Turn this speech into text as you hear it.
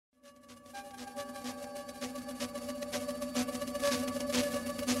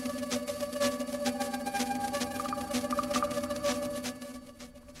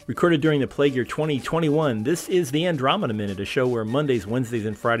recorded during the plague year 2021. This is the Andromeda Minute, a show where Mondays, Wednesdays,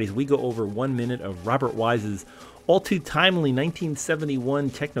 and Fridays we go over 1 minute of Robert Wise's all-too-timely 1971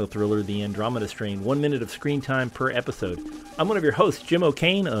 techno thriller, The Andromeda Strain. 1 minute of screen time per episode. I'm one of your hosts, Jim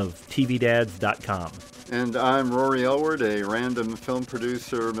O'Kane of TVDads.com. And I'm Rory Elward, a random film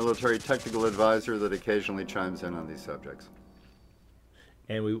producer, military technical advisor that occasionally chimes in on these subjects.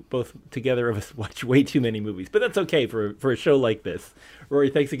 And we both together of us watch way too many movies, but that's okay for a show like this. Rory,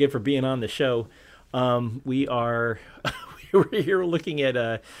 thanks again for being on the show. We're here looking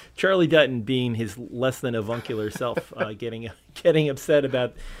at Charlie Dutton being his less than avuncular self, getting upset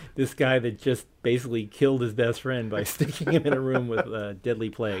about this guy that just basically killed his best friend by sticking him in a room with deadly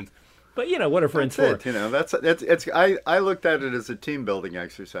plague. But you know what are friends for? I looked at it as a team building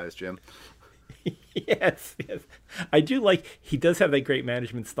exercise, Jim. Yes. I do like, he does have that great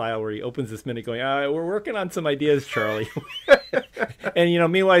management style where he opens this minute going, we're working on some ideas, Charlie.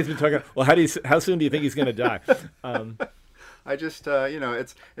 And, meanwhile, he's been talking, well, how soon do you think he's going to die? I just,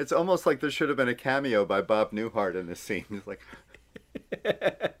 it's almost like there should have been a cameo by Bob Newhart in this scene. He's like,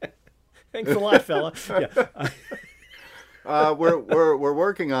 thanks a lot, fella. Yeah. We're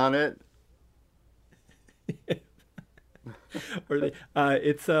working on it.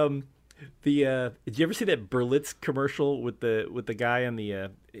 Did you ever see that Berlitz commercial with the guy on the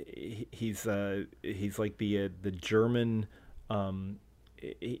he's like the German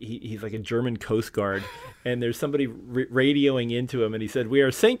he's like a German Coast Guard, and there's somebody radioing into him, and he said, we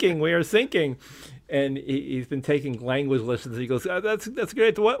are sinking, and he's been taking language lessons. He goes, that's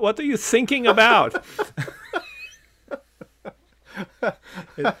great, what are you sinking about?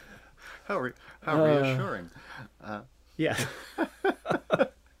 How reassuring. Yeah.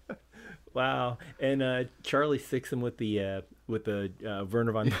 Wow. And Charlie sticks him with the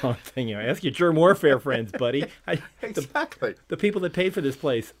Werner von Braun thing. Ask your germ warfare friends, buddy. Exactly. The people that paid for this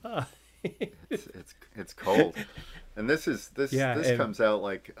place. It's cold, and this comes out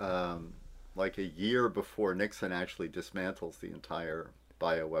like a year before Nixon actually dismantles the entire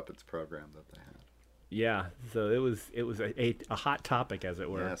bioweapons program that they had. Yeah. So it was a hot topic, as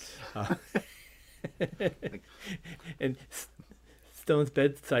it were. Yes. And Stone's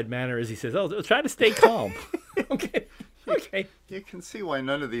bedside manner as he says, try to stay calm. Okay. You can see why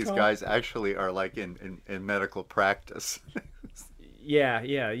none of these guys actually are like in medical practice. Yeah.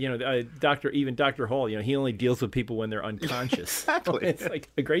 Dr. Hall, he only deals with people when they're unconscious. Exactly. It's like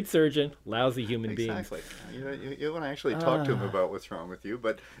a great surgeon, lousy human beings. Exactly. You want to actually talk to him about what's wrong with you,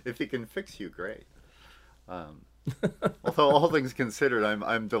 but if he can fix you, great. Although all things considered,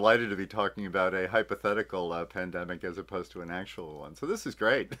 I'm delighted to be talking about a hypothetical pandemic as opposed to an actual one. So this is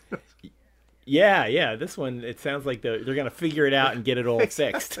great. Yeah. This one, it sounds like they're going to figure it out and get it all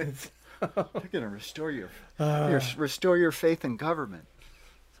fixed. They're going to restore your faith in government.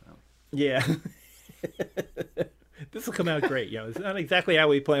 So. Yeah. This will come out great. It's not exactly how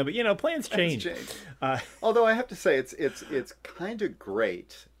we plan, but plans change. Although I have to say, it's kind of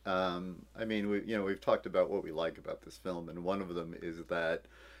great. We've talked about what we like about this film, and one of them is that,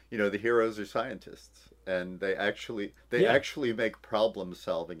 the heroes are scientists, and they actually make problem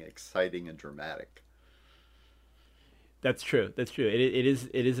solving exciting and dramatic. That's true. It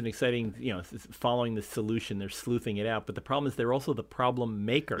is an exciting, it's following the solution. They're sleuthing it out, but the problem is they're also the problem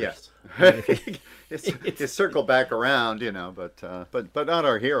makers. Yes, it's circle back around, but not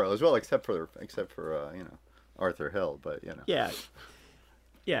our heroes. Well, except for Arthur Hill, but Yeah,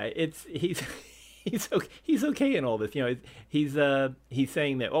 he's okay in all this. He's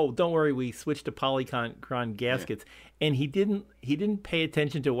saying that, don't worry, we switched to polychron gaskets, and he didn't pay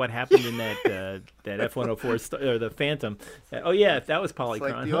attention to what happened in that F-104 or the Phantom. That was polychron. It's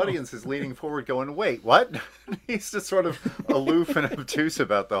like the audience is leaning forward, going, "Wait, what?" He's just sort of aloof and obtuse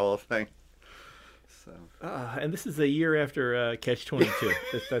about the whole thing. So, and this is a year after Catch-22.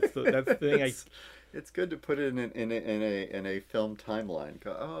 That's the thing. It's good to put it in a film timeline.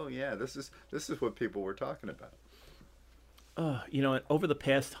 Go, oh yeah, this is what people were talking about. Over the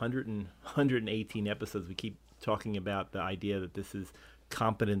past 118 episodes, we keep talking about the idea that this is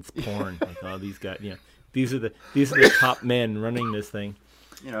competence porn. Like, these guys, these are the top men running this thing.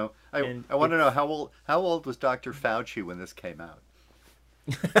 I want to know how old was Dr. Fauci when this came out?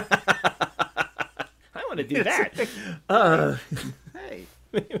 I want to do that. Hey.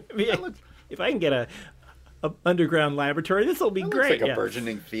 If I can get a underground laboratory, this will be great. Looks like a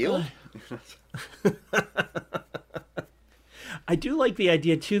burgeoning field. I do like the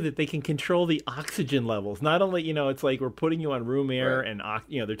idea too that they can control the oxygen levels. Not only, it's like we're putting you on room air, right. And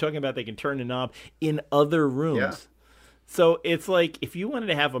they're talking about they can turn the knob in other rooms. So it's like if you wanted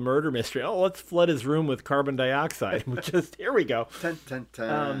to have a murder mystery, oh, let's flood his room with carbon dioxide. Just here we go. Dun, dun,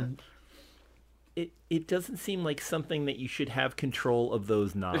 dun. Um, it doesn't seem like something that you should have control of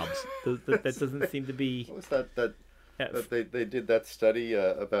those knobs. That doesn't seem to be. What was that Yeah, that they did that study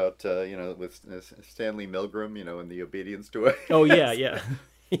about with Stanley Milgram, and the obedience to it. oh yeah, yeah,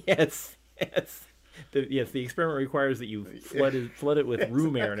 yes, yes. The experiment requires that you flood it with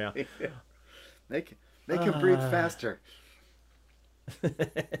room air now. Exactly. Make him breathe faster.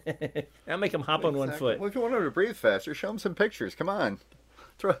 I'll make him hop on one Exactly. foot. Well, if you want him to breathe faster, show him some pictures. Come on,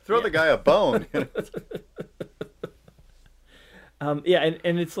 throw the guy a bone. Yeah,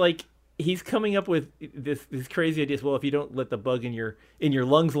 and it's like he's coming up with this crazy ideas. Well, if you don't let the bug in your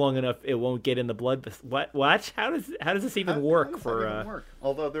lungs long enough, it won't get in the blood. What? Watch. How does this even work How does for? that even work?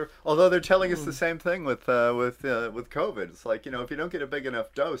 Although they're telling us the same thing with COVID. It's like if you don't get a big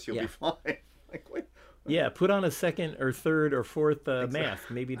enough dose, you'll Yeah. be fine. Like wait, Yeah, put on a second or third or fourth exactly.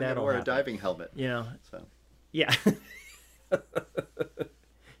 mask. Maybe I'm gonna that'll wear happen. a diving helmet. So. So Yeah.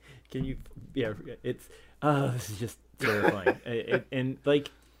 Can you? Yeah, it's. This is just terrifying. And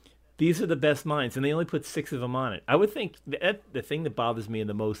like, these are the best minds, and they only put 6 of them on it. I would think that the thing that bothers me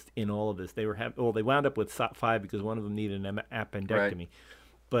the most in all of this, they wound up with 5 because one of them needed an appendectomy,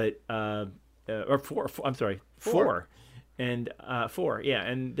 but or 4. I'm sorry, 4. And 4, yeah,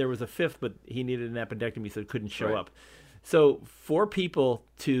 and there was a 5th, but he needed an appendectomy, so it couldn't show up. So 4 people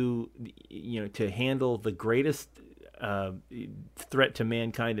to handle the greatest threat to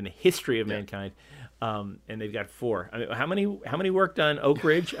mankind in the history of mankind, and they've got 4. I mean, how many worked on Oak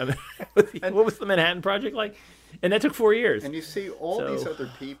Ridge? I mean, what was the Manhattan Project like? And that took 4 years. and you see all these other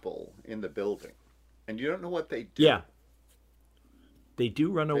people in the building, and you don't know what they do. Yeah. They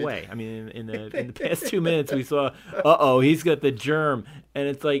do run away. I mean, in the past 2 minutes, we saw, he's got the germ, and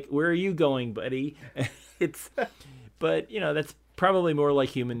it's like, where are you going, buddy? But that's probably more like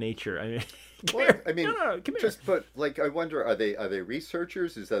human nature. I mean, come here. I mean, no, come here. but like, I wonder, are they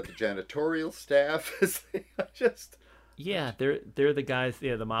researchers? Is that the janitorial staff? Yeah, they're the guys.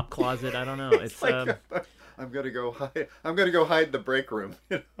 Yeah, the mop closet. I don't know. It's like, I'm gonna go hide. I'm gonna go hide in the break room.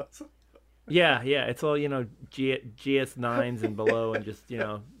 Yeah, it's all GS9s and below, and just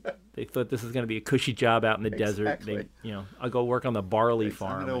they thought this was going to be a cushy job out in the desert. Exactly. I'll go work on the barley I'm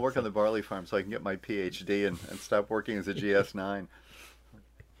farm. gonna work on the barley farm so I can get my PhD and stop working as a GS9.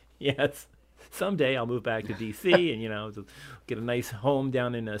 Yes, someday I'll move back to DC and get a nice home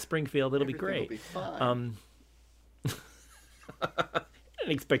down in Springfield. It'll be great. Will be fine. I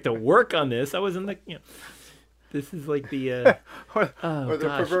didn't expect to work on this. I was in the This is like the or the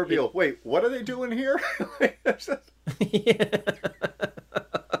gosh, proverbial. Wait, what are they doing here? Yeah.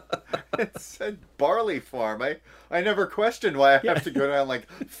 It said barley farm. I never questioned why I have to go down like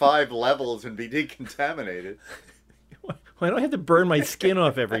 5 levels and be decontaminated. Why do I have to burn my skin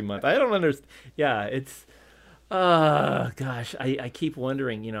off every month? I don't understand. Yeah, it's gosh, I keep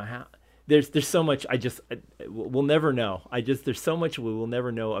wondering, how there's so much we'll never know. There's so much we will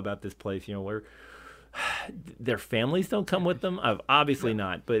never know about this place, where their families don't come with them. Obviously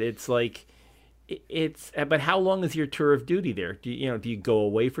not, but it's like but how long is your tour of duty there? Do you go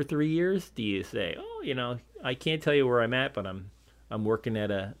away for 3 years? Do you say, I can't tell you where I'm at, but I'm working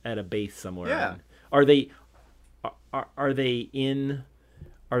at a base somewhere? Yeah. Are they in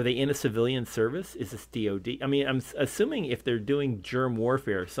a civilian service? Is this DOD? I mean, I'm assuming if they're doing germ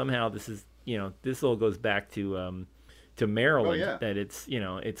warfare, somehow this is this all goes back to Maryland, that it's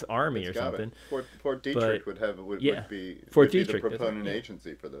it's Army or something. Fort Detrick would be Fort the Detrick, proponent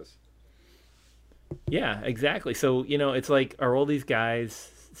agency for this. Yeah, exactly. So it's like, are all these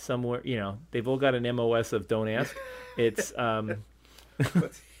guys somewhere? They've all got an MOS of don't ask. It's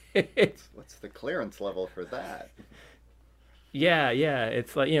What's the clearance level for that? Yeah.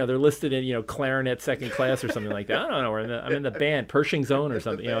 It's like they're listed in clarinet second class or something like that. I don't know. I'm in the band Pershing's Own or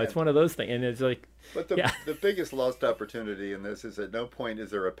something. It's one of those things, and it's like. But the biggest lost opportunity in this is at no point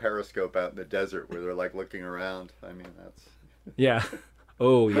is there a periscope out in the desert where they're like looking around. I mean, that's. Yeah.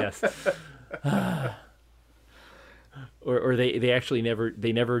 Oh yes. Or they actually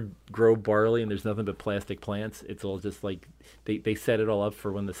never grow barley, and there's nothing but plastic plants. It's all just like they set it all up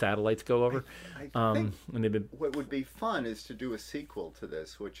for when the satellites go over. I think and they've been. What would be fun is to do a sequel to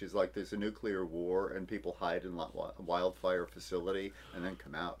this, which is like there's a nuclear war and people hide in a wildfire facility and then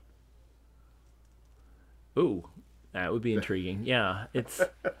come out. Ooh, that would be intriguing. Yeah, it's.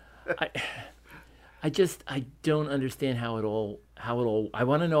 I don't understand how it all I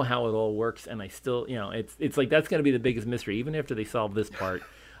want to know how it all works, and I still it's like that's going to be the biggest mystery. Even after they solve this part,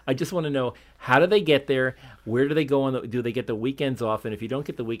 I just want to know, how do they get there? Where do they go on? Do they get the weekends off? And if you don't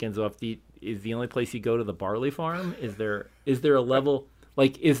get the weekends off, is the only place you go to the barley farm? Is there a level,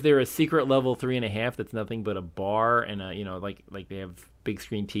 like, is there a secret level 3.5 that's nothing but a bar and like they have big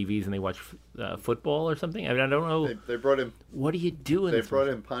screen TVs and they watch football or something? I mean, I don't know. They brought him. What do you do in They this brought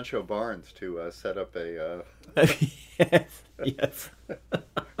in Pancho Barnes to set up a. Yes.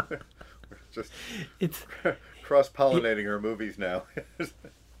 Just It's cross-pollinating our movies now.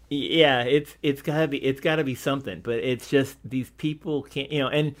 Yeah, it's gotta be something, but it's just these people can't,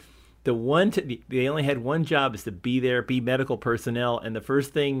 and they only had one job, is to be there, be medical personnel, and the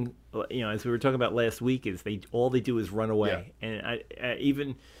first thing, as we were talking about last week, is all they do is run away, and I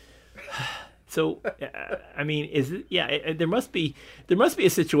even so, I mean, is it? Yeah, there must be a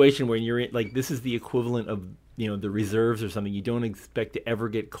situation where you're in, like, this is the equivalent of the reserves or something. You don't expect to ever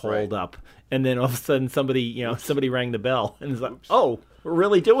get called up, and then all of a sudden somebody rang the bell and it's like, oh, we're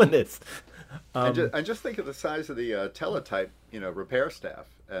really doing this. I just think of the size of the teletype, repair staff,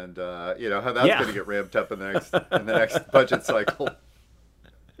 and how that's going to get ramped up in the next budget cycle.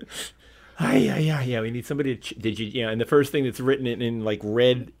 Yeah. We need somebody to and the first thing that's written in like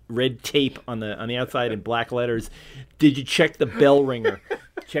red tape on the outside in black letters. Did you check the bell ringer?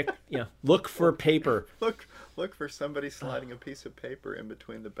 Check. Look for paper. Look for somebody sliding a piece of paper in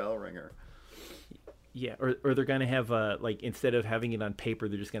between the bell ringer. Yeah, or they're gonna have like, instead of having it on paper,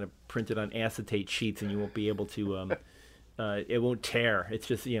 they're just gonna print it on acetate sheets, and you won't be able to. It won't tear. It's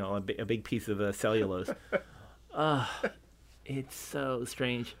just a big piece of cellulose. It's so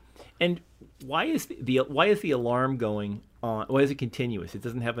strange. And why is the alarm going on? Why is it continuous? It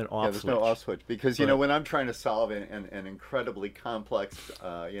doesn't have an off switch. There's no off switch because when I'm trying to solve an incredibly complex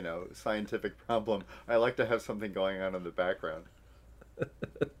scientific problem, I like to have something going on in the background.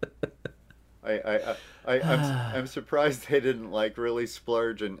 I'm surprised they didn't really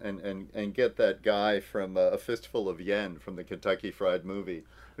splurge and get that guy from A Fistful of Yen from the Kentucky Fried Movie.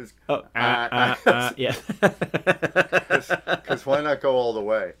 Yeah. Because why not go all the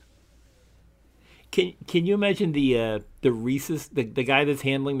way? Can you imagine the rhesus, the guy that's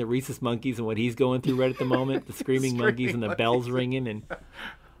handling the rhesus monkeys and what he's going through right at the moment? The screaming monkeys and the bells ringing, and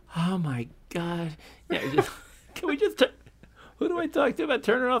oh my God! Yeah, can we just? Who do I talk to about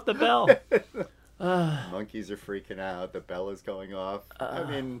turning off the bell? Monkeys are freaking out. The bell is going off. I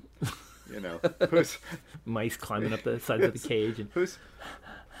mean, who's mice climbing up the sides of the cage, and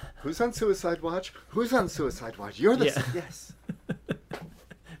who's on suicide watch? Who's on suicide watch? You're the yes.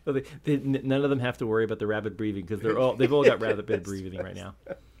 Well, none of them have to worry about the rapid breathing because they've all got rapid breathing right now.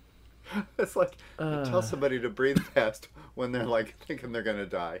 It's like tell somebody to breathe fast when they're thinking they're gonna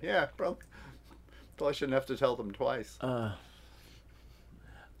die. Yeah, probably I shouldn't have to tell them twice.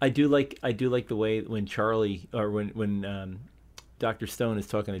 I do like the way when Charlie, or when Dr. Stone is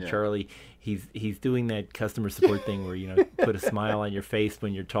talking to Charlie, he's doing that customer support thing where put a smile on your face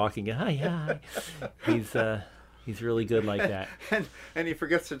when you're talking. Hi. He's really good like that. And he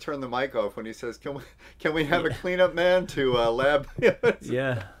forgets to turn the mic off when he says, "Can we have a cleanup man to lab?"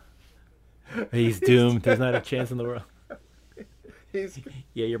 Yeah. He's doomed. There's not a chance in the world.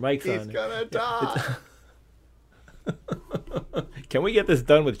 Your mic's on. He's gonna die. Can we get this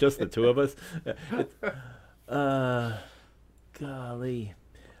done with just the two of us? Golly.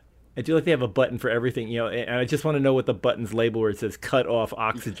 I do like they have a button for everything, and I just want to know what the button's label where it says "cut off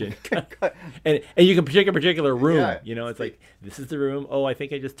oxygen," and you can pick a particular room. It's like, this is the room. Oh, I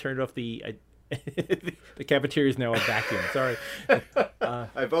think I just turned off the cafeteria is now a vacuum. Sorry,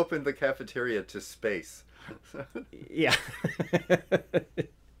 I've opened the cafeteria to space. Yeah.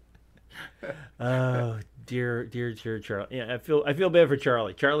 Oh, dear Charlie. Yeah, I feel bad for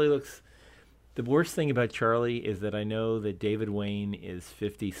Charlie. Charlie looks. The worst thing about Charlie is that I know that David Wayne is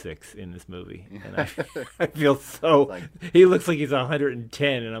 56 in this movie, and I feel so. He looks like he's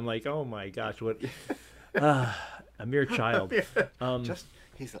 110, and I'm like, oh my gosh, what? A mere child.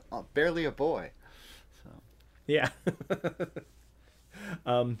 He's barely a boy. So. Yeah.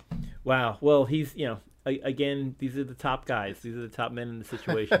 Wow. Well, he's again, these are the top guys. These are the top men in the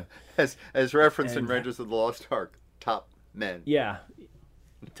situation. as referenced in Raiders of the Lost Ark, top men. Yeah.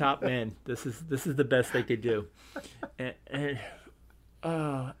 Top men. This is the best they could do, and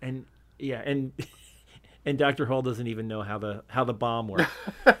Dr. Hall doesn't even know how the bomb works.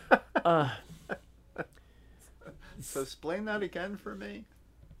 So explain that again for me.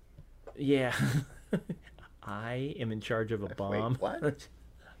 Yeah, I am in charge of a bomb. Wait, what?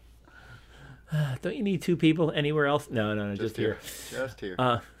 Don't you need two people anywhere else? No, just here. Just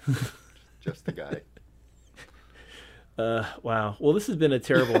here. Just the guy. Wow. Well, this has been a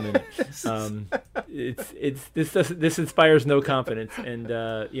terrible minute. This inspires no confidence. And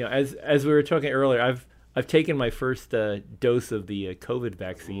as we were talking earlier, I've taken my first dose of the COVID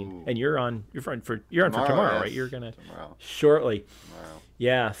vaccine, Ooh. and you're on for tomorrow, Yes. right? You're gonna Tomorrow. shortly. Tomorrow.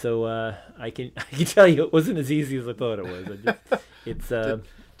 Yeah. So I can tell you it wasn't as easy as I thought it was. It's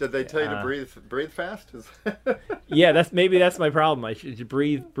Did they tell you to breathe fast? Yeah, that's my problem. I should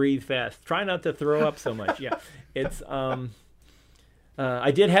breathe fast. Try not to throw up so much. Yeah, it's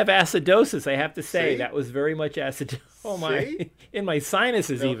I did have acidosis. I have to say See? that was very much acidosis. Oh my, See? in my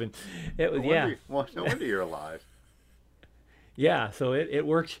sinuses even. It was No wonder you're alive. yeah. So it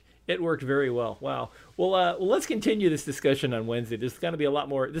worked. It worked very well. Wow. Well, let's continue this discussion on Wednesday. There's going to be a lot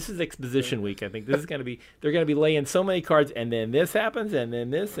more. This is exposition week. I think this is going to be. They're going to be laying so many cards, and then this happens, and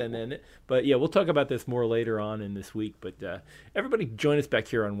then this, and then. But yeah, we'll talk about this more later on in this week. But everybody, join us back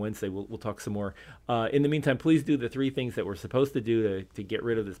here on Wednesday. We'll talk some more. In the meantime, please do the 3 things that we're supposed to do to get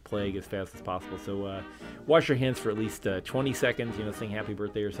rid of this plague as fast as possible. So wash your hands for at least 20 seconds. Sing happy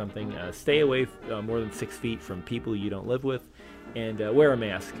birthday or something. Stay away more than 6 feet from people you don't live with. And wear a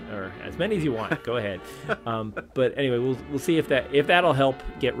mask, or as many as you want. Go ahead. But anyway, we'll see if that'll help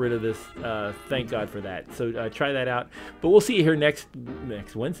get rid of this. Thank God for that. So try that out. But we'll see you here next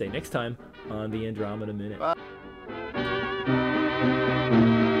Wednesday, next time on the Andromeda Minute. Bye.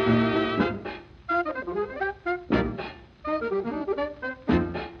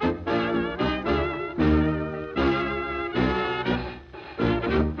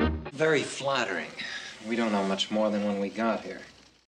 Very flattering. We don't know much more than when we got here.